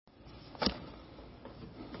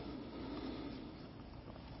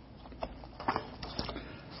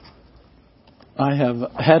I have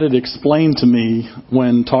had it explained to me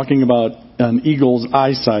when talking about an eagle's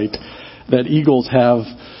eyesight that eagles have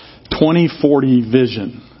 20/40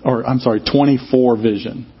 vision, 24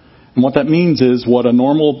 vision. And what that means is what a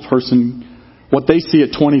normal person, what they see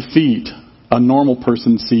at 20 feet, a normal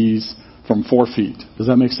person sees from 4 feet. Does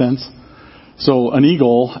that make sense? So an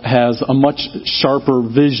eagle has a much sharper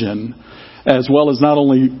vision, as well as not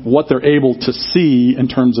only what they're able to see in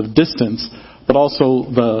terms of distance, but also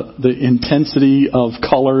the intensity of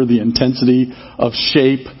color, the intensity of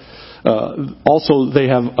shape. Also, they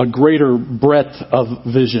have a greater breadth of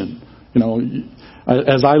vision. You know,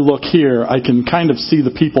 as I look here, I can kind of see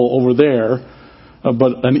the people over there,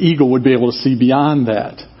 but an eagle would be able to see beyond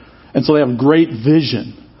that. And so they have great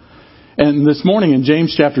vision. And this morning in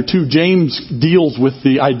James chapter 2, James deals with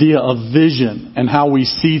the idea of vision and how we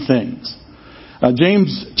see things.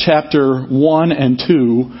 James chapter 1 and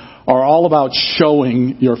 2 are all about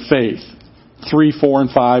showing your faith. 3, 4,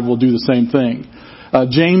 and 5 will do the same thing.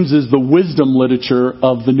 James is the wisdom literature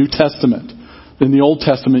of the New Testament. In the Old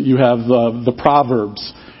Testament, you have the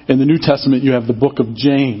Proverbs. In the New Testament, you have the book of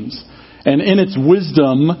James. And in its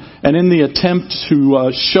wisdom and in the attempt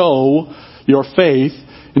to show your faith,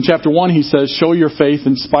 in chapter 1 he says, show your faith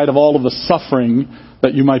in spite of all of the suffering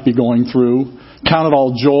that you might be going through. Count it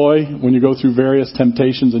all joy when you go through various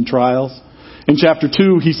temptations and trials. In chapter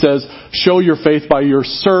 2 he says, show your faith by your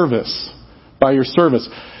service. By your service.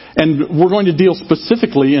 And we're going to deal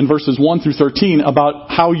specifically in verses 1 through 13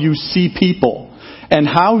 about how you see people. And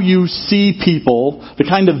how you see people, the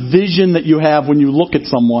kind of vision that you have when you look at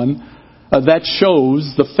someone, that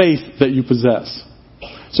shows the faith that you possess.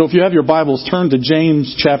 So if you have your Bibles, turn to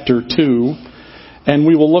James chapter 2, and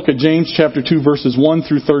we will look at James chapter 2 verses 1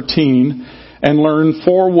 through 13 and learn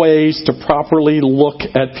 4 ways to properly look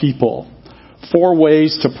at people. 4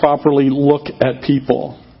 ways to properly look at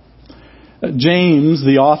people. James,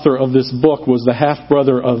 the author of this book, was the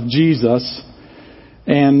half-brother of Jesus,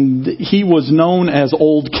 and he was known as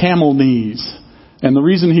Old Camel Knees. And the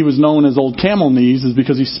reason he was known as Old Camel Knees is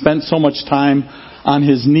because he spent so much time on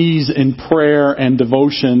his knees in prayer and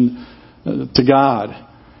devotion to God.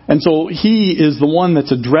 And so he is the one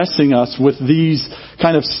that's addressing us with these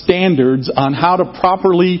kind of standards on how to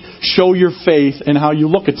properly show your faith and how you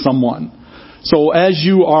look at someone. So as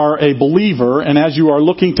you are a believer and as you are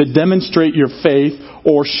looking to demonstrate your faith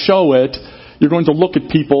or show it, you're going to look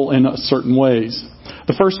at people in certain ways.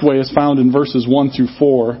 The first way is found in verses 1 through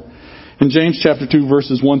 4. In James chapter 2,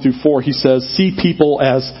 verses 1 through 4, he says, see people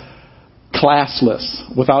as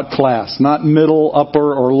classless, without class. Not middle,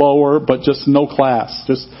 upper, or lower, but just no class.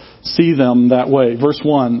 Just see them that way. Verse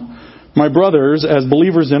 1, my brothers, as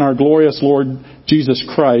believers in our glorious Lord Jesus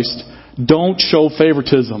Christ, don't show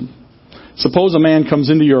favoritism. Suppose a man comes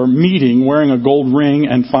into your meeting wearing a gold ring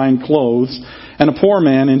and fine clothes, and a poor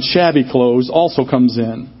man in shabby clothes also comes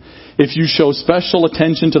in. If you show special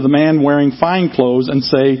attention to the man wearing fine clothes and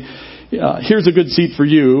say, here's a good seat for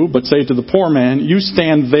you, but say to the poor man, you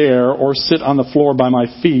stand there or sit on the floor by my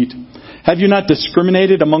feet, have you not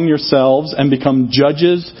discriminated among yourselves and become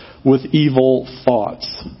judges with evil thoughts?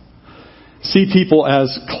 See people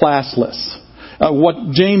as classless.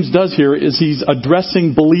 What James does here is he's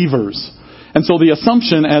addressing believers. And so the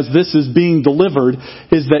assumption as this is being delivered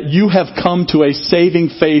is that you have come to a saving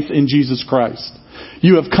faith in Jesus Christ.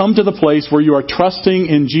 You have come to the place where you are trusting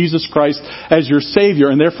in Jesus Christ as your Savior,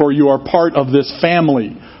 and therefore you are part of this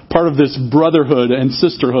family, part of this brotherhood and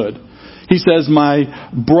sisterhood. He says,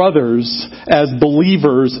 my brothers, as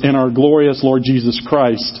believers in our glorious Lord Jesus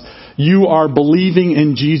Christ, you are believing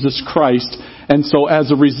in Jesus Christ, and so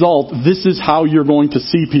as a result, this is how you're going to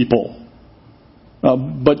see people.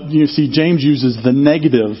 But you see, James uses the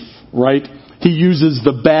negative, right? He uses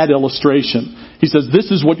the bad illustration. He says,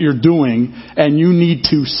 this is what you're doing, and you need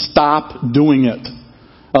to stop doing it.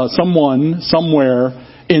 Someone, somewhere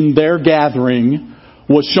in their gathering,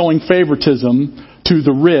 was showing favoritism to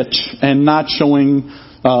the rich and not showing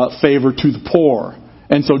favor to the poor.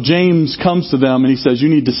 And so James comes to them and he says, you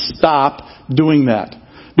need to stop doing that.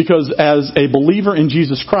 Because as a believer in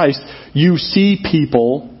Jesus Christ, you see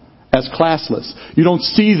people as classless. You don't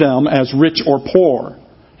see them as rich or poor.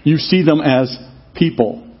 You see them as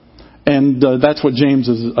people. And that's what James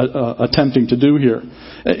is attempting to do here.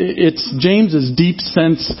 It's James's deep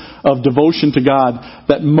sense of devotion to God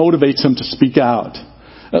that motivates him to speak out.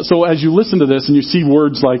 So as you listen to this and you see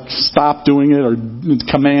words like stop doing it or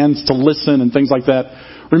commands to listen and things like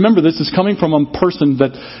that, remember this is coming from a person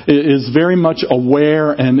that is very much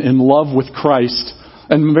aware and in love with Christ,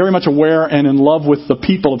 and very much aware and in love with the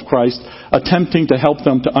people of Christ, attempting to help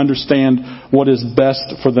them to understand what is best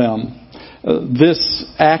for them. this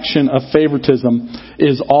action of favoritism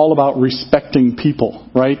is all about respecting people,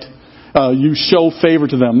 right? You show favor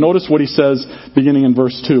to them. Notice what he says beginning in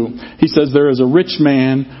verse 2. He says, there is a rich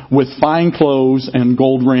man with fine clothes and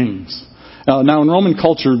gold rings. Now in Roman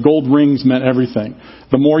culture, gold rings meant everything.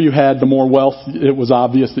 The more you had, the more wealth. It was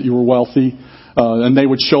obvious that you were wealthy. And they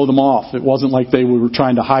would show them off. It wasn't like they were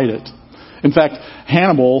trying to hide it. In fact,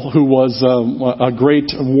 Hannibal, who was a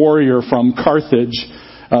great warrior from Carthage,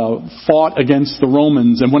 fought against the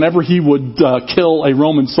Romans, and whenever he would kill a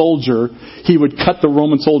Roman soldier, he would cut the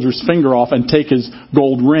Roman soldier's finger off and take his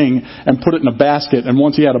gold ring and put it in a basket, and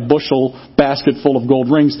once he had a bushel basket full of gold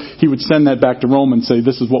rings, he would send that back to Rome and say,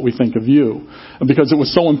 this is what we think of you, because it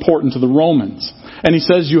was so important to the Romans. And he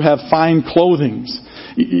says you have fine clothing.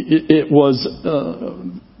 It was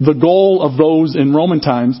the goal of those in Roman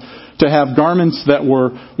times to have garments that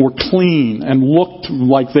were clean and looked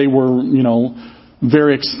like they were,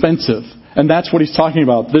 very expensive. And that's what he's talking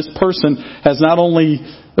about. This person has not only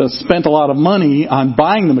spent a lot of money on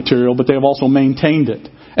buying the material, but they have also maintained it.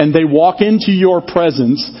 And they walk into your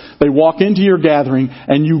presence, they walk into your gathering,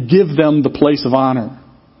 and you give them the place of honor.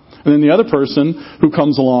 And then the other person who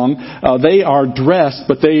comes along, they are dressed,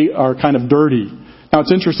 but they are kind of dirty. Now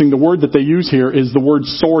it's interesting, the word that they use here is the word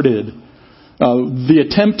sordid. The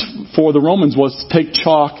attempt for the Romans was to take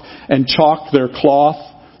chalk and chalk their cloth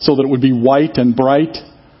so that it would be white and bright.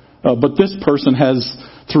 But this person has,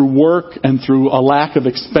 through work and through a lack of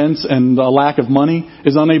expense and a lack of money,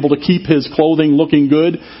 is unable to keep his clothing looking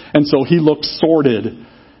good. And so he looks sordid.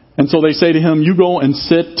 And so they say to him, you go and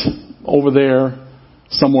sit over there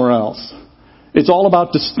somewhere else. It's all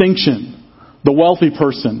about distinction. The wealthy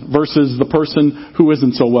person versus the person who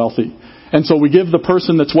isn't so wealthy. And so we give the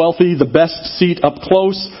person that's wealthy the best seat up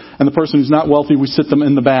close, and the person who's not wealthy, we sit them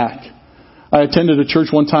in the back. I attended a church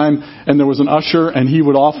one time, and there was an usher, and he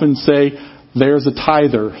would often say, there's a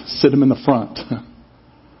tither, sit him in the front.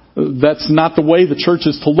 That's not the way the church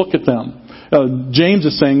is to look at them. James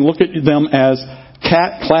is saying, look at them as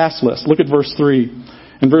classless. Look at verse 3.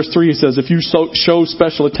 In verse 3 he says, if you show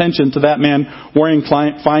special attention to that man wearing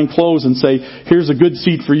fine clothes and say, here's a good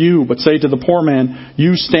seat for you, but say to the poor man,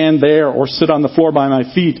 you stand there or sit on the floor by my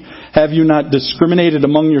feet, have you not discriminated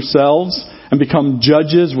among yourselves and become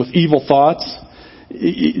judges with evil thoughts?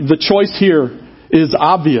 The choice here is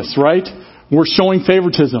obvious, right? We're showing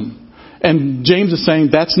favoritism. And James is saying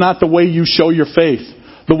that's not the way you show your faith.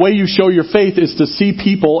 The way you show your faith is to see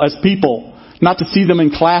people as people, not to see them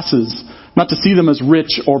in classes, not to see them as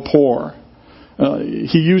rich or poor.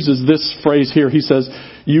 He uses this phrase here. He says,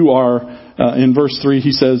 you are, in verse 3,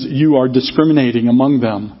 he says, you are discriminating among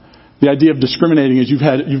them. The idea of discriminating is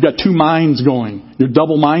you've got two minds going. You're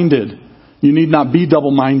double-minded. You need not be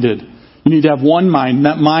double-minded. You need to have one mind. And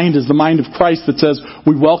that mind is the mind of Christ that says,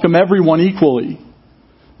 we welcome everyone equally.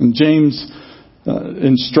 And James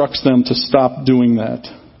instructs them to stop doing that.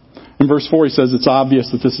 In verse 4 he says, it's obvious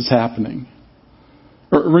that this is happening.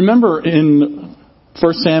 Remember in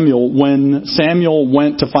 1 Samuel, when Samuel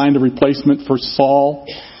went to find a replacement for Saul,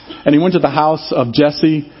 and he went to the house of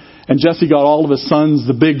Jesse, and Jesse got all of his sons,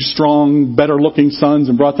 the big, strong, better-looking sons,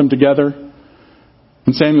 and brought them together.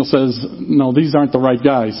 And Samuel says, no, these aren't the right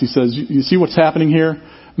guys. He says, you see what's happening here?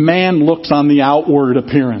 Man looks on the outward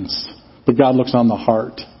appearance, but God looks on the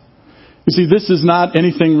heart. You see, this is not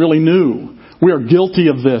anything really new. We are guilty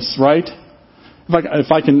of this, right?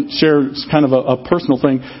 If I can share kind of a personal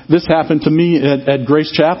thing, this happened to me at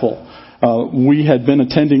Grace Chapel. We had been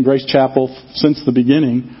attending Grace Chapel since the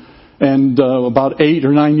beginning, and about 8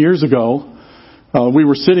 or 9 years ago, we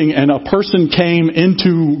were sitting, and a person came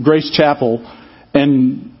into Grace Chapel,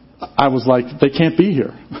 and I was like, they can't be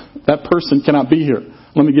here. That person cannot be here.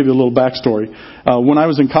 Let me give you a little backstory. When I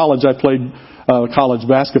was in college, I played college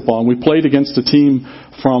basketball, and we played against a team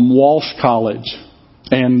from Walsh College.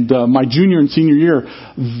 And my junior and senior year,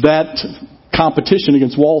 that competition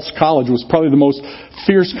against Walsh College was probably the most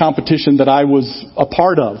fierce competition that I was a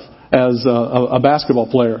part of as a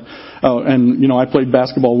basketball player. And, I played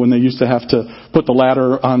basketball when they used to have to put the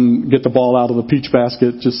ladder on, get the ball out of the peach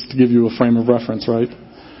basket, just to give you a frame of reference, right?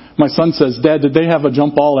 My son says, Dad, did they have a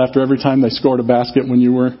jump ball after every time they scored a basket when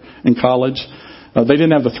you were in college? They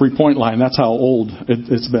didn't have the three-point line. That's how old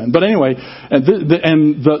it's been. But anyway,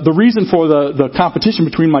 the reason for the competition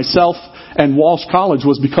between myself and Walsh College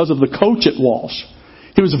was because of the coach at Walsh.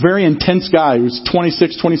 He was a very intense guy. He was a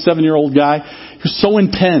 26, 27-year-old guy. He was so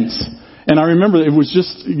intense. And I remember it was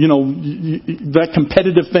just, that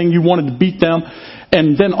competitive thing. You wanted to beat them.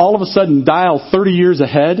 And then all of a sudden, dial 30 years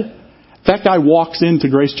ahead, that guy walks into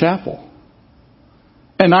Grace Chapel.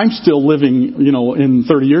 And I'm still living, in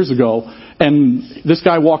 30 years ago. And this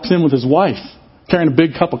guy walks in with his wife, carrying a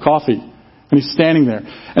big cup of coffee. And he's standing there.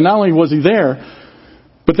 And not only was he there,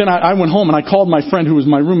 but then I went home and I called my friend who was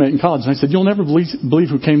my roommate in college. And I said, you'll never believe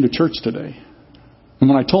who came to church today. And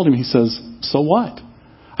when I told him, he says, so what?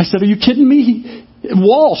 I said, are you kidding me?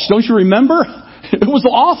 Walsh, don't you remember? It was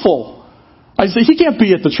awful. I said, he can't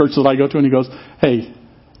be at the church that I go to. And he goes, hey,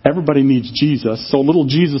 everybody needs Jesus, so little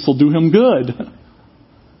Jesus will do him good.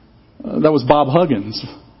 That was Bob Huggins.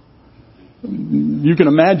 You can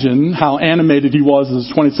imagine how animated he was as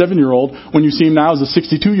a 27-year-old when you see him now as a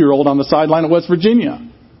 62-year-old on the sideline of West Virginia.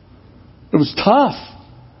 It was tough,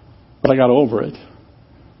 but I got over it.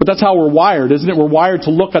 But that's how we're wired, isn't it? We're wired to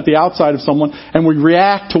look at the outside of someone and we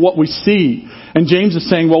react to what we see. And James is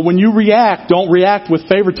saying, well, when you react, don't react with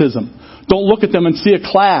favoritism. Don't look at them and see a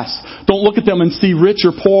class. Don't look at them and see rich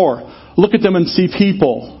or poor. Look at them and see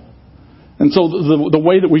people. And so the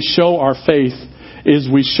way that we show our faith is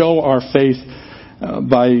we show our faith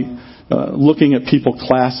by looking at people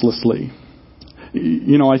classlessly.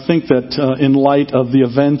 I think that in light of the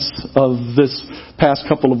events of this past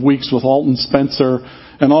couple of weeks with Alton Spencer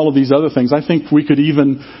and all of these other things, I think we could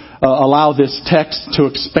even allow this text to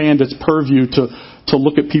expand its purview to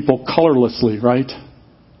look at people colorlessly, right?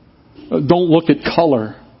 Don't look at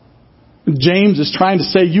color. James is trying to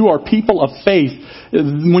say you are people of faith.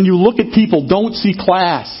 When you look at people, don't see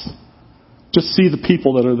class. Just see the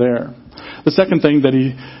people that are there. The second thing that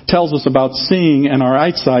he tells us about seeing and our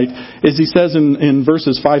eyesight is he says in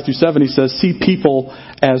verses 5 through 7, he says, see people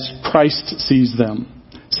as Christ sees them.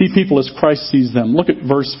 See people as Christ sees them. Look at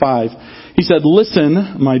verse 5. He said,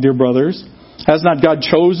 listen, my dear brothers, has not God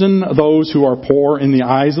chosen those who are poor in the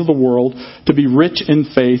eyes of the world to be rich in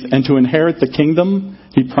faith and to inherit the kingdom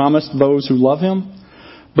He promised those who love Him?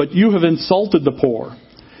 But you have insulted the poor.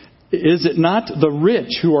 Is it not the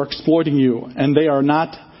rich who are exploiting you? And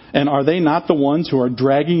are they not the ones who are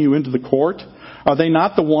dragging you into the court? Are they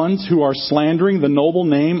not the ones who are slandering the noble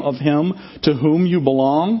name of Him to whom you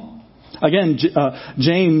belong? Again,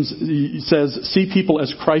 James says, see people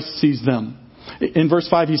as Christ sees them. In verse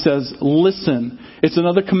 5 he says, listen. It's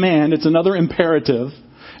another command. It's another imperative.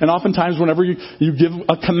 And oftentimes whenever you give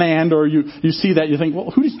a command or you see that, you think,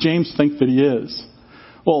 well, who does James think that he is?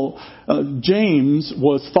 Well, James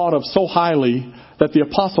was thought of so highly that the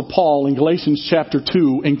Apostle Paul in Galatians chapter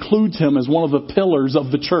 2 includes him as one of the pillars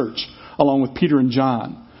of the church, along with Peter and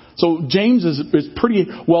John. So James is pretty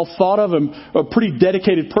well thought of and a pretty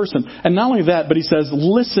dedicated person. And not only that, but he says,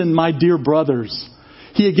 listen, my dear brothers.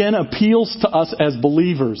 He again appeals to us as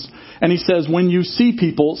believers. And he says, when you see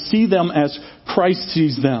people, see them as Christ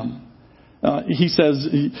sees them. He says,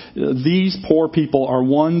 these poor people are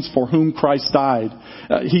ones for whom Christ died.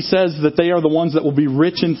 He says that they are the ones that will be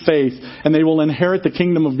rich in faith and they will inherit the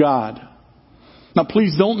kingdom of God. Now,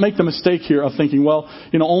 please don't make the mistake here of thinking, well,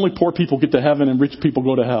 only poor people get to heaven and rich people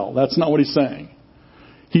go to hell. That's not what he's saying.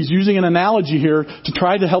 He's using an analogy here to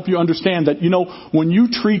try to help you understand that, when you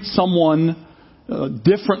treat someone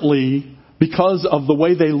differently because of the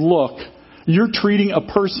way they look, you're treating a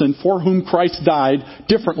person for whom Christ died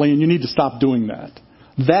differently, and you need to stop doing that.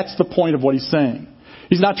 That's the point of what he's saying.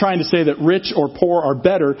 He's not trying to say that rich or poor are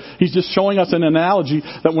better. He's just showing us an analogy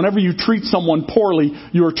that whenever you treat someone poorly,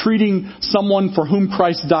 you are treating someone for whom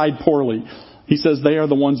Christ died poorly. He says they are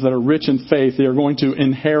the ones that are rich in faith. They are going to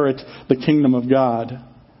inherit the kingdom of God.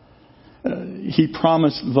 He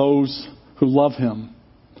promised those who love Him.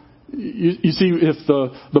 You see, if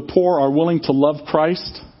the poor are willing to love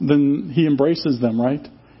Christ, then He embraces them, right?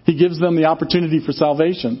 He gives them the opportunity for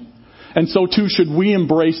salvation. And so too should we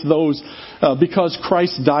embrace those because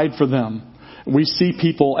Christ died for them. We see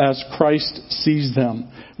people as Christ sees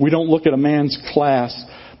them. We don't look at a man's class,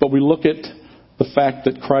 but we look at the fact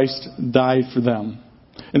that Christ died for them.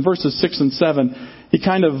 In verses 6 and 7, he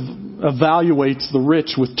kind of evaluates the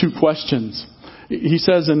rich with two questions. He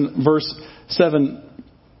says in verse 7,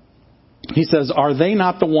 he says, are they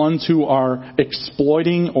not the ones who are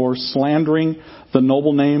exploiting or slandering the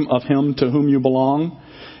noble name of Him to whom you belong?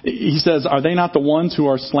 He says, are they not the ones who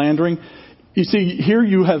are slandering? You see, here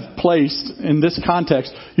you have placed, in this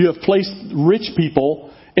context, you have placed rich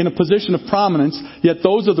people in a position of prominence, yet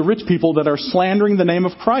those are the rich people that are slandering the name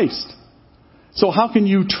of Christ. So how can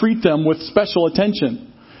you treat them with special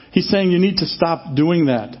attention? He's saying you need to stop doing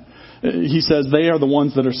that. He says they are the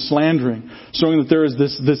ones that are slandering, showing that there is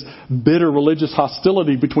this bitter religious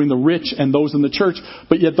hostility between the rich and those in the church,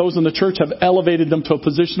 but yet those in the church have elevated them to a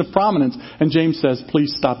position of prominence. And James says,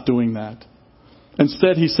 please stop doing that.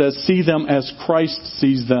 Instead, he says, see them as Christ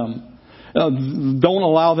sees them. Don't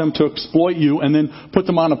allow them to exploit you and then put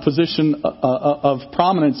them on a position of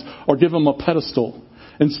prominence or give them a pedestal.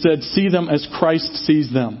 Instead, see them as Christ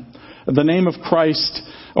sees them. The name of Christ,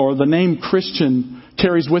 or the name Christian,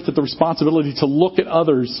 carries with it the responsibility to look at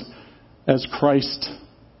others as Christ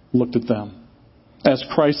looked at them, as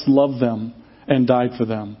Christ loved them and died for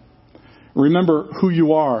them. Remember who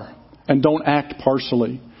you are and don't act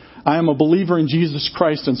partially. I am a believer in Jesus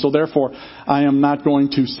Christ, and so therefore I am not going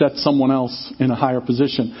to set someone else in a higher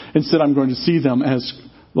position. Instead, I'm going to see them as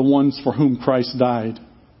the ones for whom Christ died.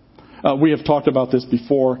 We have talked about this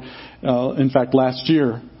before. In fact, last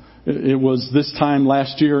year, it was this time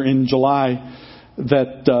last year in July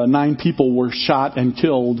that 9 people were shot and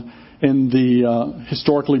killed in the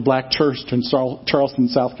historically black church in Charleston,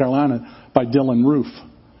 South Carolina by Dylann Roof.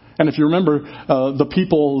 And if you remember,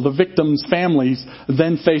 the victims' families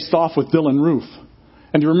then faced off with Dylann Roof.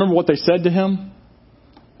 And do you remember what they said to him?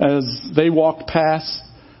 As they walked past,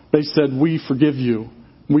 they said, "We forgive you.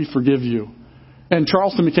 We forgive you." And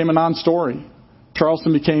Charleston became a non-story.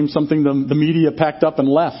 Charleston became something the media packed up and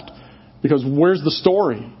left. Because where's the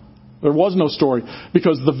story? There was no story.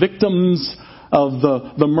 Because the victims of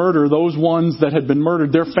the murder, those ones that had been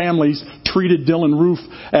murdered, their families treated Dylann Roof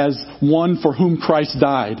as one for whom Christ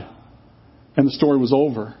died. And the story was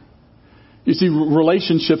over. You see,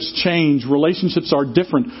 relationships change. Relationships are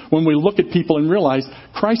different when we look at people and realize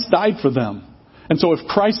Christ died for them. And so if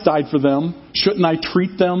Christ died for them, shouldn't I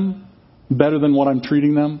treat them better than what I'm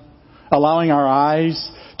treating them? Allowing our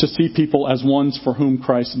eyes to see people as ones for whom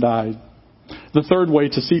Christ died. The third way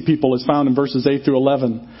to see people is found in verses 8 through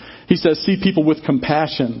 11. He says, see people with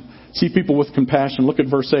compassion. See people with compassion. Look at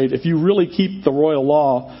verse 8. If you really keep the royal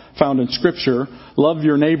law found in Scripture, love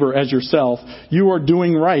your neighbor as yourself, you are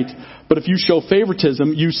doing right. But if you show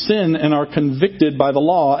favoritism, you sin and are convicted by the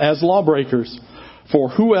law as lawbreakers. For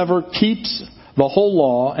whoever keeps the whole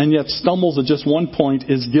law and yet stumbles at just one point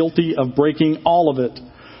is guilty of breaking all of it.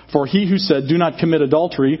 For he who said, do not commit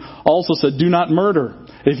adultery, also said, do not murder.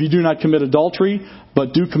 If you do not commit adultery,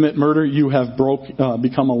 but do commit murder, you have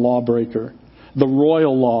become a lawbreaker. The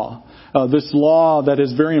royal law. This law that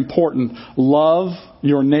is very important. Love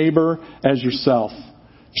your neighbor as yourself.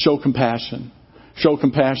 Show compassion. Show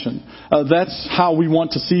compassion. That's how we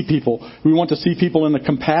want to see people. We want to see people in a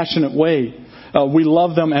compassionate way. We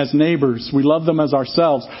love them as neighbors. We love them as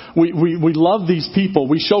ourselves. We love these people.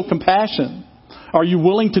 We show compassion. Are you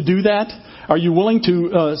willing to do that? Are you willing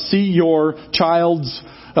to see your child's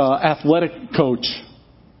athletic coach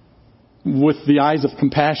with the eyes of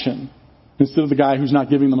compassion instead of the guy who's not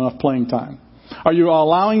giving them enough playing time? Are you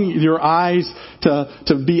allowing your eyes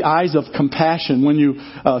to be eyes of compassion when you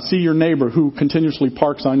see your neighbor who continuously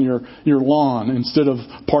parks on your lawn instead of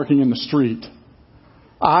parking in the street?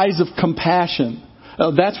 Eyes of compassion.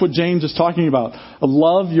 That's what James is talking about.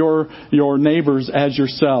 Love your neighbors as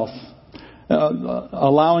yourself.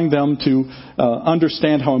 Allowing them to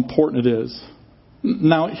understand how important it is.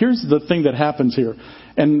 Now, here's the thing that happens here.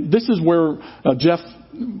 And this is where Jeff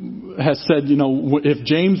has said, if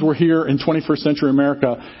James were here in 21st century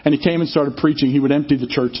America and he came and started preaching, he would empty the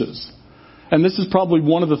churches. And this is probably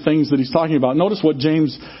one of the things that he's talking about. Notice what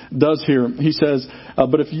James does here. He says,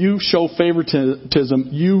 but if you show favoritism,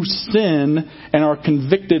 you sin and are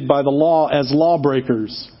convicted by the law as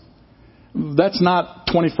lawbreakers. That's not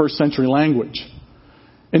 21st century language.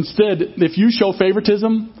 Instead, if you show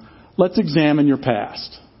favoritism, let's examine your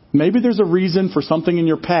past. Maybe there's a reason for something in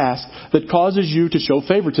your past that causes you to show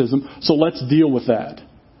favoritism, so let's deal with that.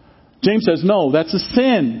 James says, no, that's a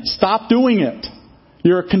sin. Stop doing it.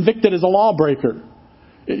 You're convicted as a lawbreaker.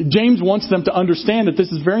 James wants them to understand that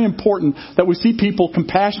this is very important, that we see people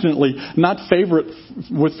compassionately, not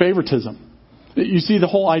with favoritism. You see, the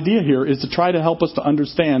whole idea here is to try to help us to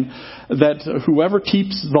understand that whoever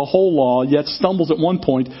keeps the whole law yet stumbles at one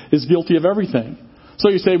point is guilty of everything. So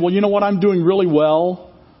you say, well, you know what, I'm doing really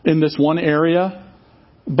well in this one area,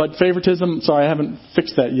 but favoritism, sorry, I haven't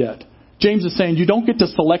fixed that yet. James is saying you don't get to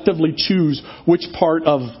selectively choose which part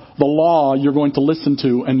of the law you're going to listen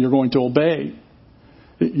to and you're going to obey.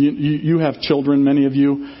 You have children, many of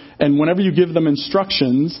you, and whenever you give them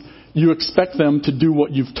instructions, you expect them to do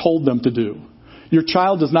what you've told them to do. Your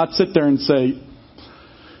child does not sit there and say,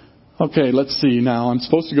 okay, let's see now, I'm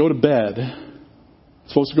supposed to go to bed. I'm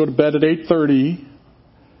supposed to go to bed at 8:30,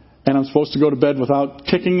 and I'm supposed to go to bed without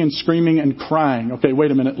kicking and screaming and crying. Okay,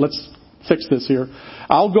 wait a minute, let's fix this here.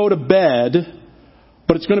 I'll go to bed,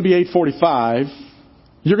 but it's going to be 8:45.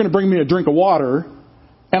 You're going to bring me a drink of water,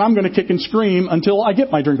 and I'm going to kick and scream until I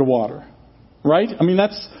get my drink of water. Right? I mean,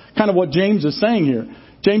 that's kind of what James is saying here.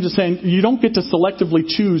 James is saying you don't get to selectively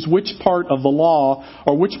choose which part of the law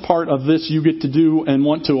or which part of this you get to do and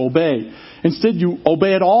want to obey. Instead, you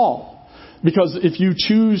obey it all. Because if you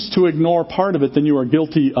choose to ignore part of it, then you are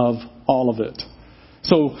guilty of all of it.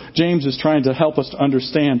 So James is trying to help us to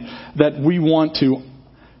understand that we want to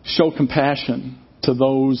show compassion to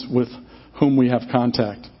those with whom we have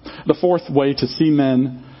contact. The fourth way to see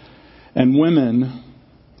men and women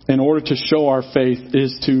in order to show our faith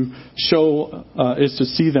is to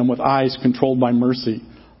see them with eyes controlled by mercy.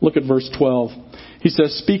 Look at verse 12. He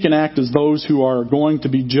says, "Speak and act as those who are going to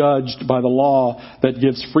be judged by the law that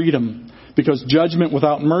gives freedom, because judgment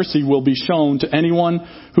without mercy will be shown to anyone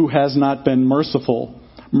who has not been merciful.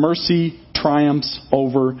 Mercy triumphs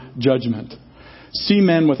over judgment." See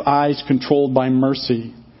men with eyes controlled by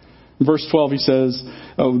mercy. In verse 12 he says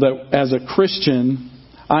that as a Christian,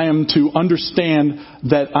 I am to understand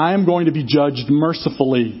that I am going to be judged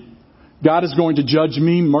mercifully. God is going to judge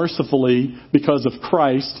me mercifully because of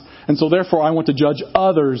Christ, and so therefore I want to judge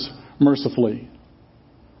others mercifully.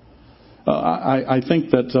 I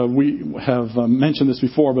think that we have mentioned this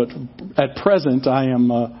before, but at present I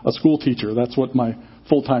am a school teacher. That's what my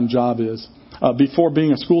full-time job is. Before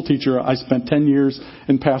being a school teacher, I spent 10 years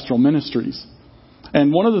in pastoral ministries.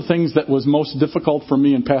 And one of the things that was most difficult for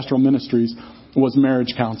me in pastoral ministries was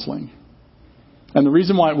marriage counseling. And the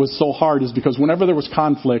reason why it was so hard is because whenever there was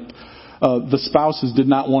conflict, the spouses did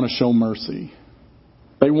not want to show mercy.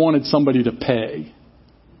 They wanted somebody to pay,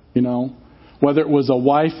 Whether it was a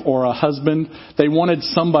wife or a husband, they wanted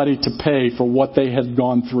somebody to pay for what they had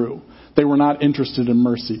gone through. They were not interested in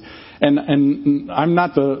mercy. And I'm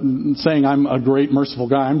not saying I'm a great merciful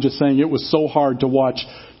guy. I'm just saying it was so hard to watch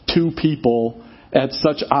two people at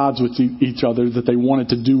such odds with each other that they wanted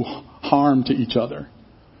to do harm to each other.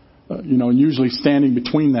 And usually standing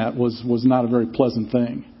between that was not a very pleasant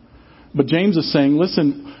thing. But James is saying,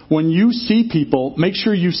 listen, when you see people, make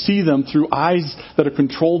sure you see them through eyes that are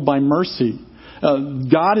controlled by mercy.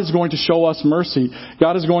 God is going to show us mercy.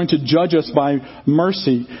 God is going to judge us by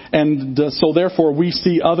mercy. And so therefore we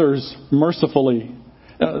see others mercifully.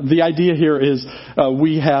 The idea here is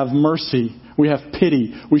we have mercy. We have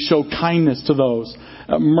pity. We show kindness to those.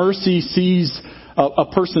 Mercy sees a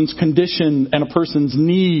person's condition and a person's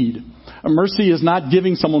need. Mercy is not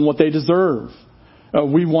giving someone what they deserve.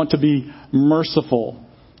 We want to be merciful.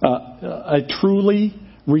 A truly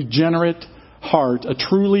regenerate heart,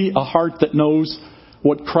 a heart that knows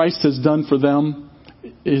what Christ has done for them,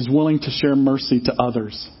 is willing to share mercy to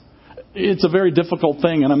others. It's a very difficult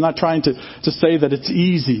thing, and I'm not trying to say that it's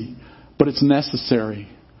easy, but it's necessary.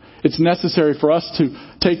 It's necessary for us to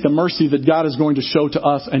take the mercy that God is going to show to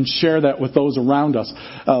us and share that with those around us.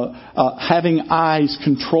 Having eyes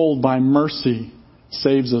controlled by mercy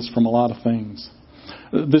saves us from a lot of things.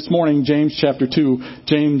 This morning, James chapter 2,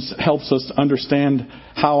 James helps us to understand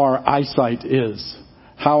how our eyesight is.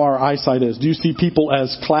 How our eyesight is. Do you see people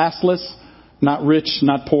as classless, not rich,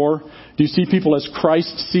 not poor? Do you see people as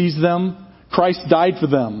Christ sees them? Christ died for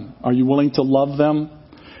them. Are you willing to love them?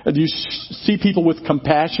 Do you see people with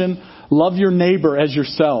compassion? Love your neighbor as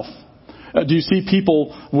yourself. Do you see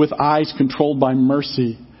people with eyes controlled by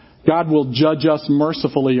mercy? God will judge us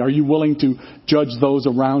mercifully. Are you willing to judge those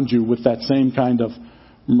around you with that same kind of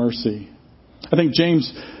mercy? I think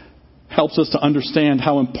James helps us to understand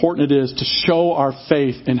how important it is to show our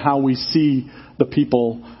faith in how we see the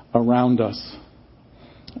people around us.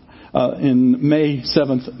 In May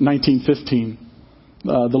 7th, 1915,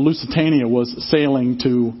 the Lusitania was sailing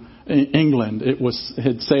to England. It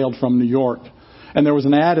had sailed from New York. And there was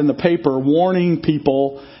an ad in the paper warning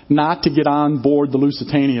people not to get on board the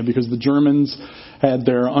Lusitania because the Germans had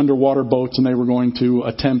their underwater boats and they were going to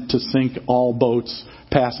attempt to sink all boats,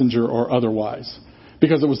 passenger or otherwise.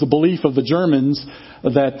 Because it was the belief of the Germans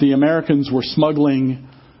that the Americans were smuggling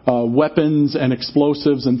weapons and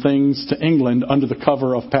explosives and things to England under the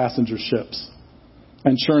cover of passenger ships.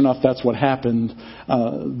 And sure enough, that's what happened.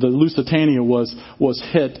 The Lusitania was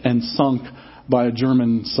hit and sunk by a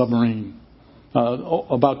German submarine.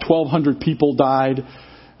 About 1,200 people died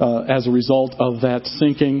as a result of that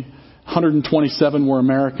sinking. 127 were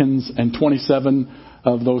Americans, and 27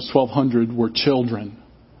 of those 1,200 were children.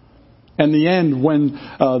 In the end, when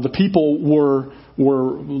the people were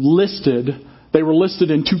listed, they were listed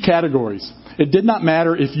in two categories. It did not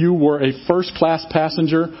matter if you were a first-class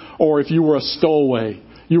passenger or if you were a stowaway.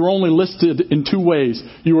 You were only listed in two ways.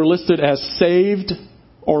 You were listed as saved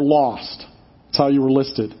or lost. That's how you were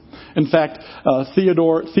listed. In fact,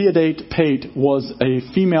 Theodate Pate was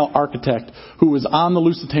a female architect who was on the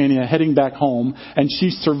Lusitania heading back home, and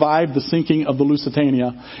she survived the sinking of the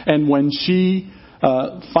Lusitania. And when she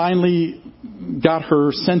finally got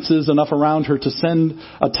her senses enough around her to send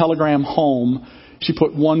a telegram home, she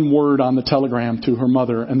put one word on the telegram to her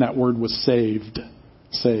mother, and that word was saved.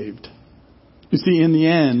 Saved. You see, in the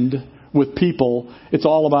end, with people, it's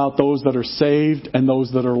all about those that are saved and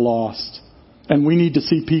those that are lost. And we need to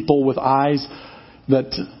see people with eyes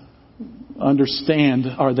that understand,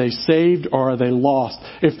 are they saved or are they lost?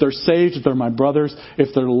 If they're saved, they're my brothers.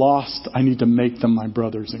 If they're lost, I need to make them my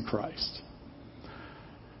brothers in Christ.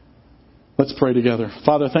 Let's pray together.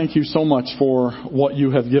 Father, thank you so much for what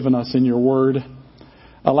you have given us in your word.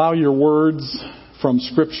 Allow your words from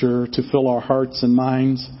Scripture to fill our hearts and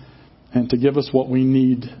minds and to give us what we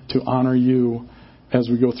need to honor you as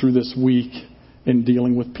we go through this week in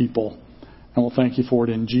dealing with people. And we'll thank you for it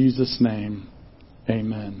in Jesus' name.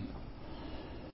 Amen.